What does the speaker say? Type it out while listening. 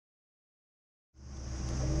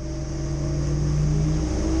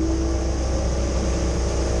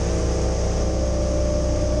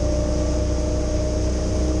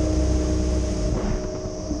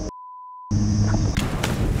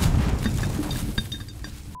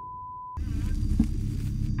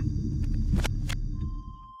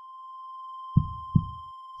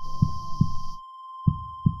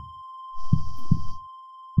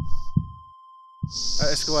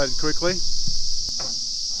escalated quickly.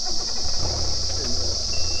 And,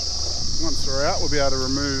 once we're out, we'll be able to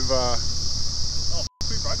remove... Oh,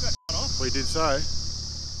 we broke that one off. We did so.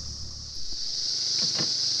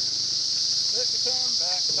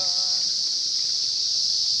 Back time.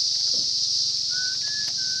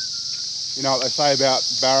 You know what they say about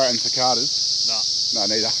Barra and cicadas? No. No,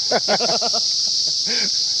 neither.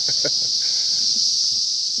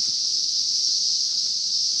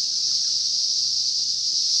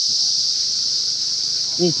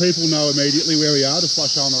 Will people know immediately where we are just by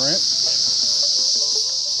showing the ramp?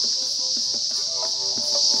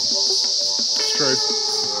 It's true.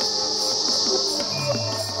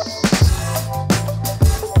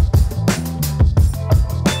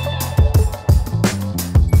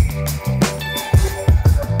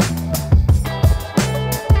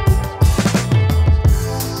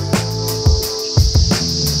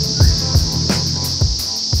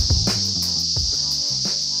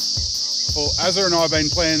 Azza and I have been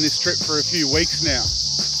planning this trip for a few weeks now.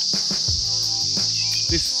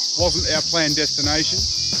 This wasn't our planned destination.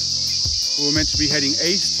 We were meant to be heading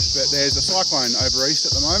east, but there's a cyclone over east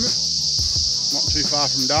at the moment, not too far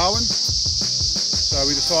from Darwin. So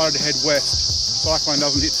we decided to head west. Cyclone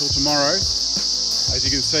doesn't hit till tomorrow. As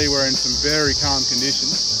you can see, we're in some very calm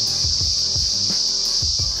conditions.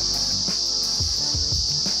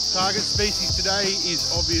 Target species today is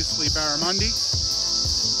obviously Barramundi.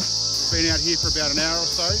 Been out here for about an hour or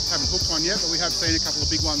so. Haven't hooked one yet, but we have seen a couple of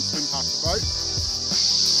big ones swim past the boat.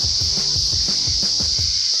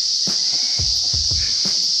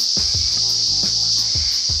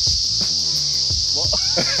 What?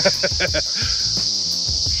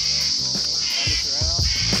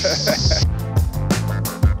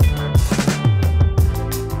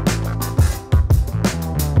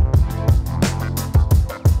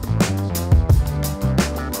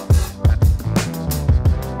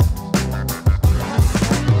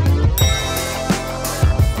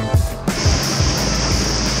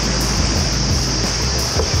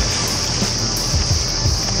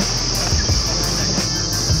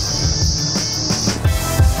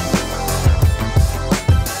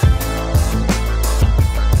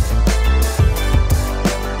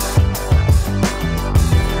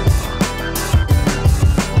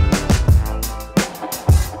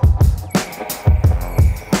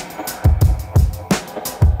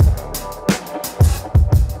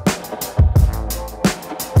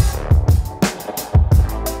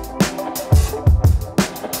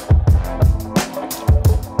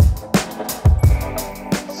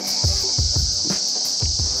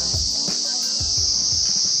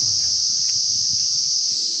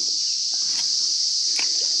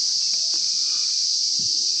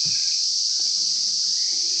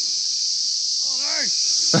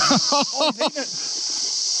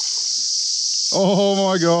 Oh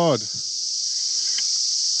my God.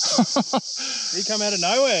 He come out of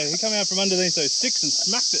nowhere. He come out from underneath those sticks and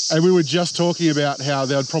smacked it. And we were just talking about how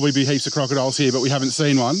there would probably be heaps of crocodiles here, but we haven't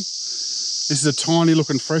seen one. This is a tiny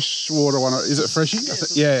looking freshwater one. Is it freshy?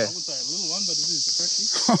 Yeah, I would say a little one, but it is a freshie.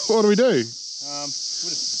 What do we do? We'll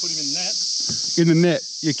just put him in the net. In the net?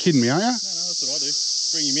 You're kidding me, are you? No, that's what I do.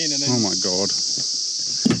 Bring him in and then... Oh my God.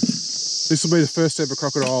 This will be the first ever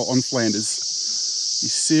crocodile on Flanders. You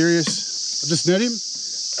serious? I just net him?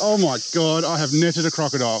 Oh my God, I have netted a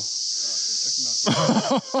crocodile. Right, so check him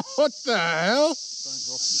out. What the hell? Don't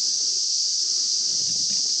drop him.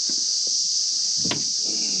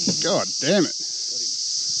 God damn it. Got him.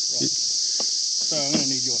 Right. So I'm going to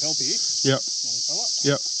need your help here. Yep. Young fella.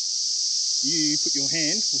 Yep. You put your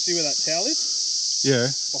hand, we'll see where that towel is? Yeah.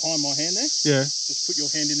 Behind my hand there? Yeah. Just put your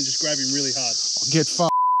hand in and just grab him really hard. I'll get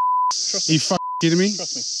fucked. Trust me. You kidding me?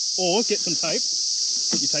 Trust me. Or get some tape.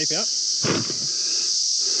 Put your tape out. Right.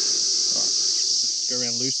 Just go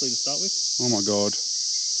around loosely to start with. Oh my God.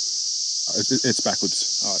 It's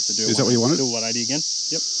backwards. Alright, so do Is that what you wanted? Do 180 again.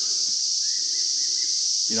 Yep.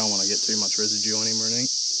 You don't want to get too much residue on him or anything.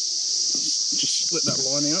 Just let that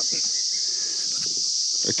line out.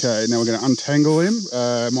 Okay, now we're going to untangle him.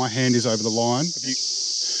 My hand is over the line.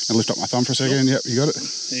 And lift up my thumb for a second. Yep, you got it.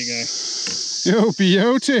 There you go. Yo,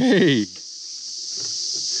 beauty!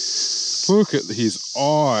 Look at his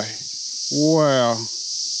eye. Wow.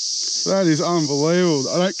 That is unbelievable.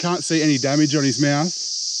 I can't see any damage on his mouth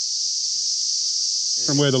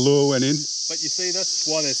from where the lure went in. But you see, that's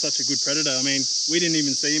why they're such a good predator. I mean, we didn't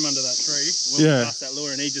even see him under that tree when we cast that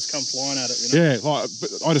lure, and he just come flying at it. You know? Yeah, like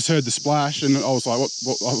I just heard the splash, and I was like,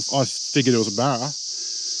 "What?" I figured it was a barra,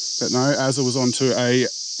 but no, Azza was onto a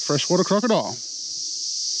freshwater crocodile.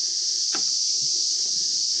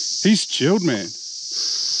 He's chilled, man.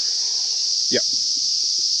 Yep.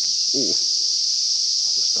 Ooh.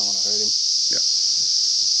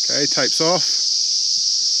 Okay, tapes off.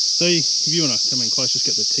 See, if you want to come in close, just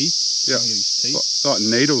get the teeth. Yeah. Get his teeth. Like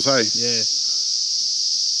needles, eh? Yeah.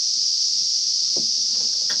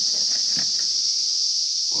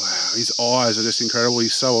 Wow, his eyes are just incredible.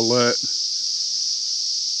 He's so alert.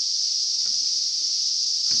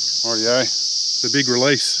 Rightio, it's a big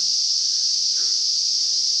release.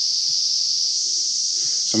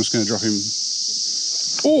 So I'm just going to drop him.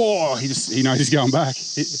 Oh, he knows he's going back.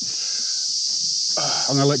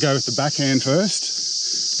 I'm going to let go with the backhand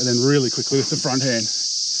first, and then really quickly with the front hand.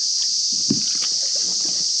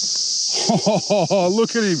 Oh,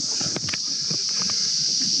 look at him.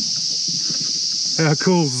 How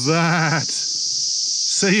cool's that?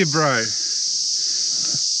 See you, bro.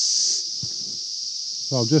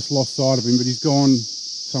 So I've just lost sight of him, but he's gone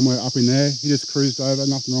somewhere up in there. He just cruised over,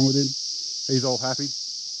 nothing wrong with him. He's all happy.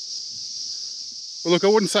 Well, look, I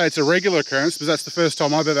wouldn't say it's a regular occurrence, because that's the first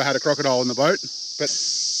time I've ever had a crocodile in the boat, but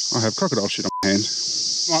I have crocodile shit on my hand.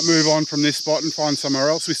 Might move on from this spot and find somewhere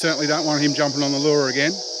else. We certainly don't want him jumping on the lure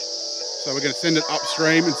again. So we're going to send it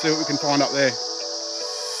upstream and see what we can find up there.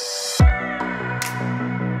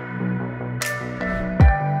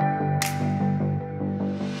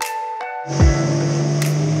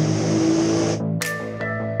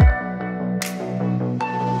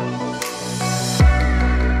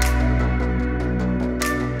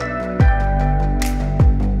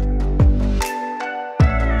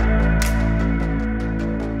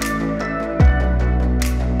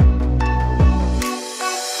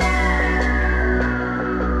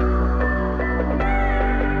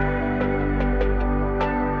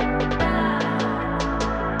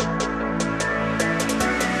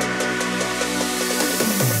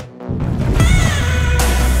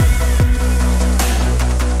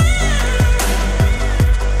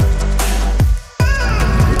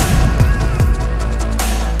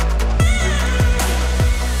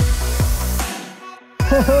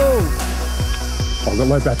 Oh, I've got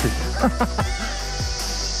low battery.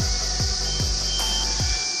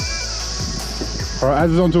 All right,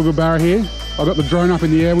 Azza's onto a good Barra here. I've got the drone up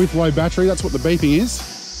in the air with low battery. That's what the beeping is.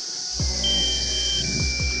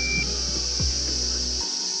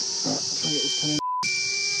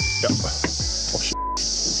 Yep. Oh, shit.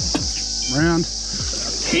 Round.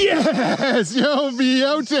 Yes! Yo,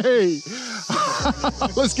 beauty!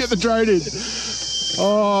 Let's get the drone in.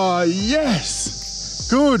 Oh, yes!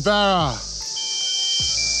 Good, Barra.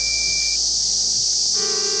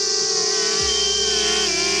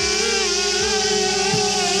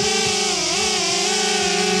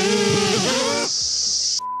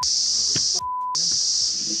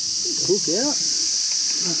 Hook out.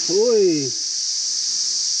 Oh boy.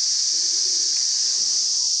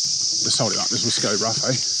 Just hold it up, this will go rough,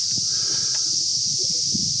 eh?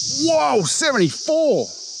 Whoa, 74!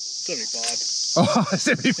 75. Oh,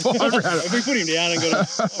 75 round. If we put him down and got him,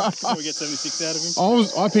 I'll probably get 76 out of him.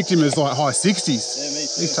 I picked him as like high 60s. Yeah, me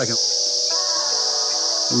too. He's taking.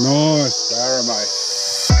 Nice Barra, mate.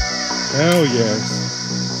 Hell yes.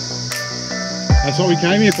 That's what we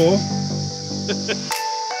came here for.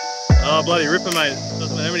 Oh, bloody ripper, mate.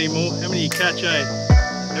 Doesn't matter how many you catch, eh?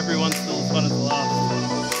 Everyone's still as fun as the last.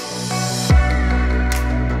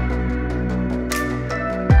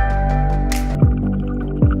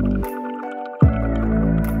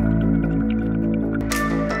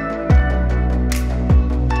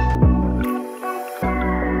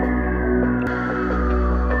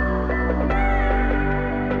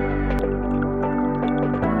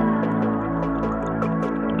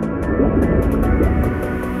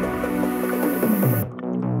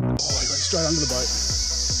 Straight under the boat.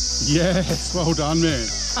 Yes, well done, man.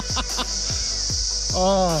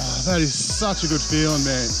 Oh, that is such a good feeling,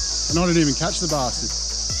 man. And I didn't even catch the bastard.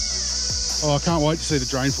 Oh, I can't wait to see the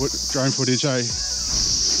drone footage, eh?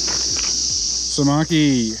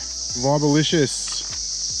 Samaki Vibelicious.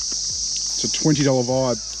 It's a $20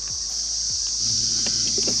 vibe.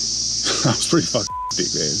 That was pretty fucking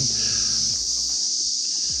big, man.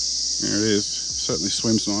 There it is. Certainly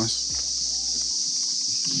swims nice.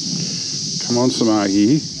 Come on,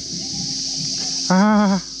 Samaki.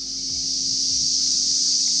 Ah.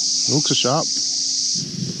 Hooks are sharp.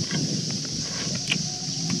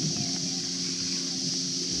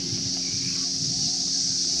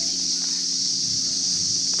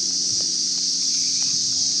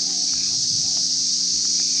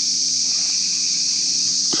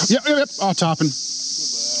 Yep. Oh, tarpon.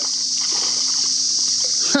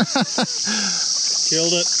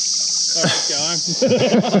 Killed it.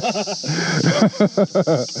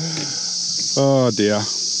 Oh dear.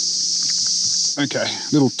 Okay,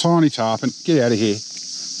 little tiny tarpon. Get out of here.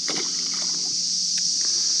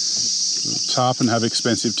 Tarpon have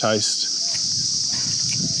expensive taste.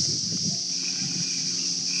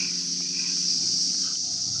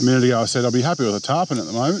 A minute ago I said I'll be happy with a tarpon at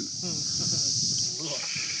the moment.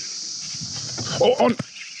 Oh, on.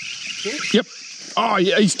 Yep. Oh,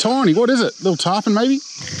 yeah, he's tiny. What is it? Little tarpon, maybe?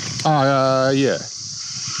 Yeah.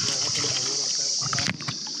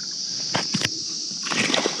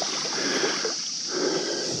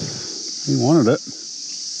 He wanted it.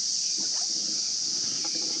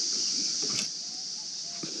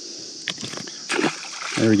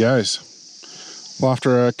 There he goes. Well,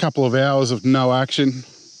 after a couple of hours of no action,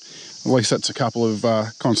 at least that's a couple of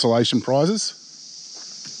consolation prizes.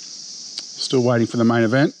 Still waiting for the main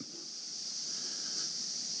event.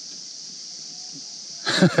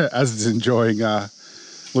 As it's enjoying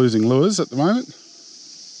losing lures at the moment.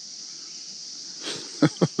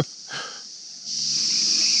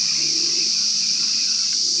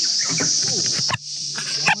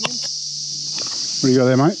 What do you got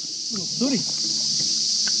there, mate? Little sooty.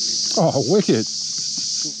 Oh, wicked.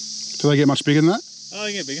 Do they get much bigger than that? Oh,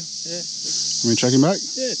 they get bigger, yeah. Let me chuck him back?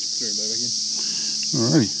 Yeah, throw him back in.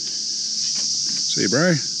 Alrighty. See you,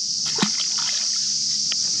 bro.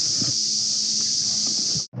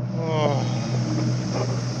 Oh.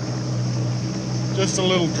 Just a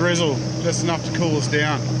little drizzle, just enough to cool us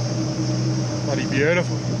down. Bloody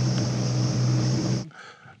beautiful.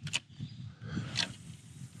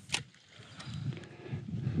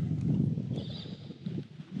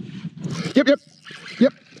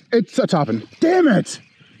 Yep. It's a tarpon. Damn it!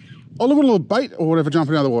 Oh, look at a little bait or whatever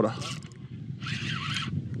jumping out of the water.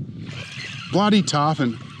 Bloody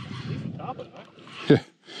tarpon. Tarpon, mate.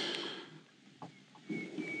 Yeah.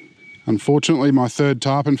 Unfortunately, my third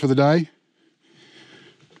tarpon for the day.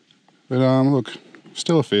 But look,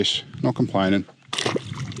 still a fish. Not complaining.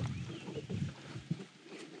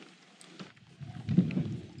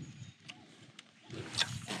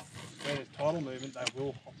 Where there's tidal movement, they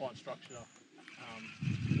will find structure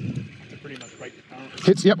to pretty much break the current.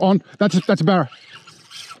 Hits, yep, on. That's a barra.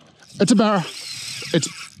 It's a barra. It's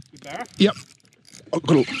Good Barra? Yep. Oh,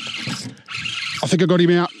 good. I think I got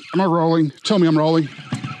him out. Am I rolling? Tell me I'm rolling.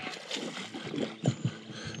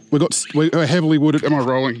 We're heavily wooded. Am I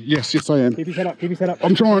rolling? Yes, I am. Keep his head up, keep his head up.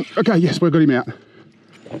 I'm trying. Okay, yes, we've got him out.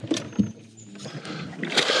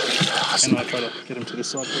 And I try to get him to this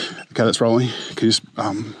side. Okay, that's rolling. Can you just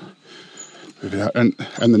move it out? And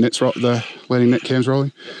the net's the landing net cam's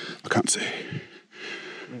rolling. I can't see.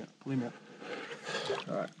 Pull him out.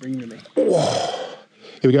 All right, bring him to me. Oh.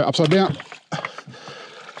 Here we go, upside down.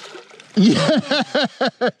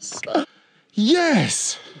 Yes!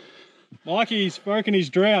 Yes! Mikey's broken his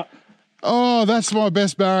drought. Oh, that's my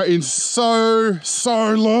best barra in so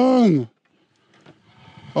long.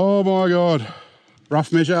 Oh my God.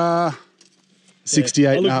 Rough measure. 68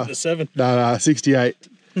 I looked now. at the 7. No, 68.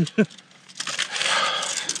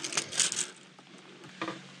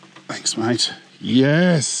 Thanks, mate.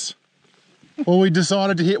 Yes. Well, we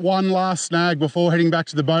decided to hit one last snag before heading back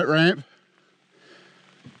to the boat ramp.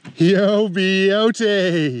 Yo,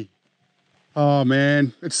 beauty. Oh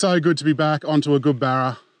man, it's so good to be back onto a good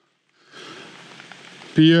barra.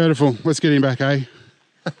 Beautiful. Let's get him back, eh?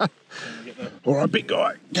 All right, big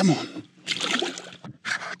guy, come on.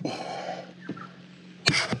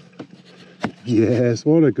 Yes,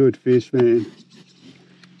 what a good fish, man.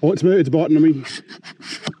 Oh, it's biting on me.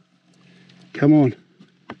 Come on.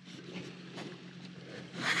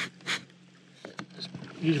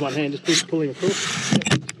 Use one hand, just pull him across. Yep.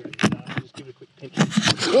 Just give it a quick pinch.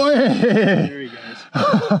 Oh, yeah. There he goes.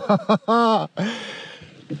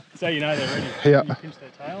 So you know they're ready. Yeah. You pinch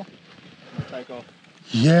their tail and take off.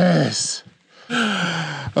 Yes.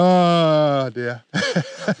 Oh dear.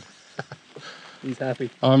 He's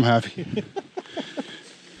happy. I'm happy.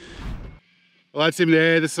 Well, that's him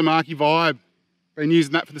there, the Samaki Vibe. Been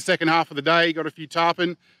using that for the second half of the day. Got a few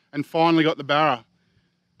tarpon and finally got the Barra.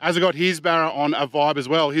 Azza got his Barra on a Vibe as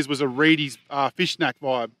well. His was a Reidys Fish Snakz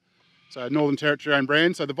Vibe. So Northern Territory owned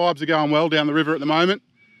brand. So the vibes are going well down the river at the moment.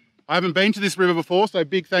 I haven't been to this river before, so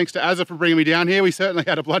big thanks to Azza for bringing me down here. We certainly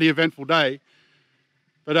had a bloody eventful day.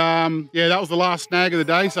 But yeah, that was the last snag of the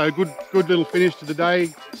day. So good little finish to the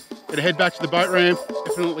day. Gonna head back to the boat ramp,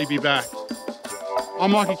 definitely be back.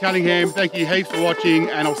 I'm Mikey Cunningham. Thank you heaps for watching,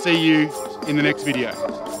 and I'll see you in the next video.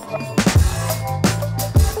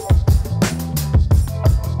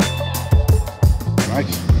 Right.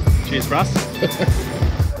 Cheers, Russ.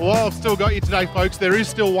 Well, I've still got you today, folks. There is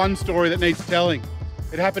still one story that needs telling.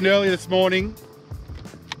 It happened earlier this morning.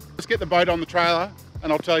 Let's get the boat on the trailer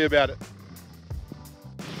and I'll tell you about it.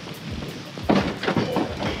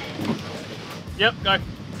 Yep, go.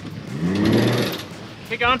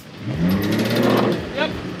 Keep going.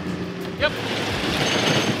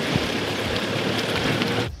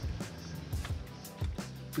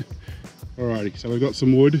 Okay, so we've got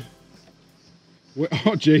some wood.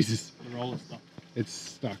 Oh Jesus! The roller stuff. It's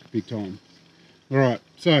stuck big time. All right.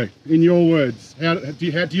 So, in your words, how do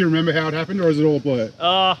you remember how it happened, or is it all a blur?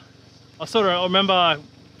 I remember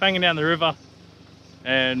banging down the river,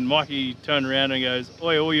 and Mikey turned around and goes,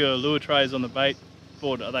 "Oi, all your lure trays on the bait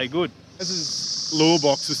board, are they good?" As lure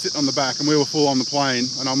box was sitting on the back, and we were full on the plane,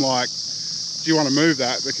 and I'm like, "Do you want to move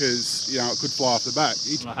that because you know it could fly off the back?"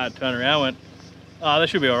 And I had turned around, and went, "Oh, they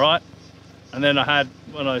should be all right." And then I had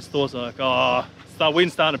one of those thoughts like, "Oh, the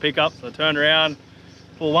wind's starting to pick up." So I turned around,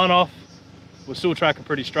 pulled one off. We're still tracking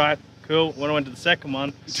pretty straight. Cool. When I went to the second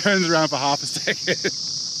one, he turns around for half a second.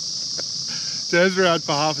 Turns around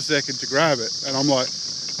for half a second to grab it, and I'm like,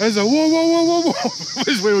 "There's a whoa, whoa, whoa, whoa, whoa!"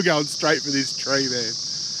 Because we were going straight for this tree, man.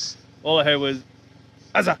 all I heard was,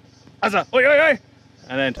 "Azza, Azza, oi, oi, oi!"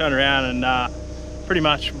 And then turned around and pretty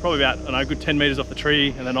much probably about a good 10 meters off the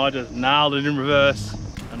tree, and then I just nailed it in reverse,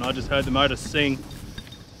 and I just heard the motor sing,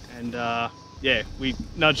 and yeah, we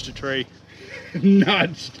nudged a tree.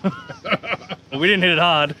 Nudged. Well, we didn't hit it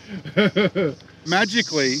hard.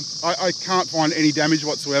 Magically, I can't find any damage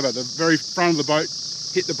whatsoever. The very front of the boat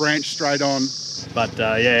hit the branch straight on. But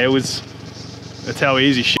yeah, that's how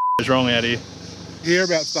easy shit is wrong out here. Hear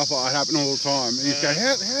about stuff like that happen all the time, and you go,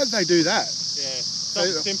 how did they do that? Yeah,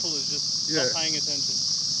 something simple is just not paying attention.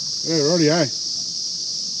 Yeah, rightio.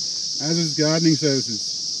 Azza's Gardening Services.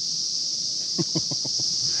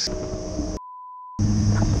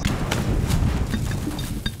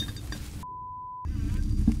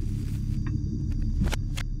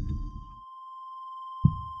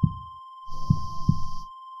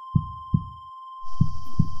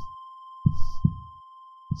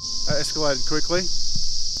 Escalated quickly. And,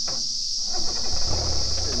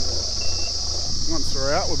 once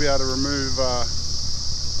we're out, we'll be able to remove. Oh,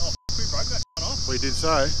 we broke that one off. We did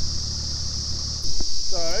so.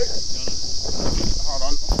 Hold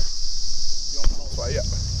on. This way, yeah.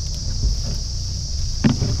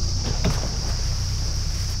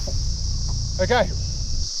 Okay.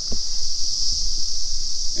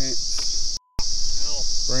 Ants.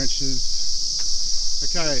 Branches.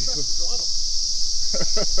 Okay.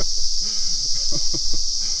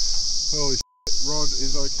 Holy shit. Rod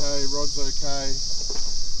is okay, rod's okay.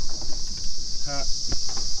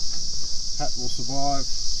 Hat will survive.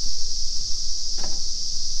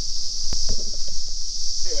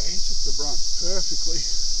 Yeah, he took the brunt perfectly.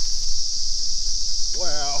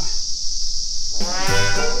 Wow.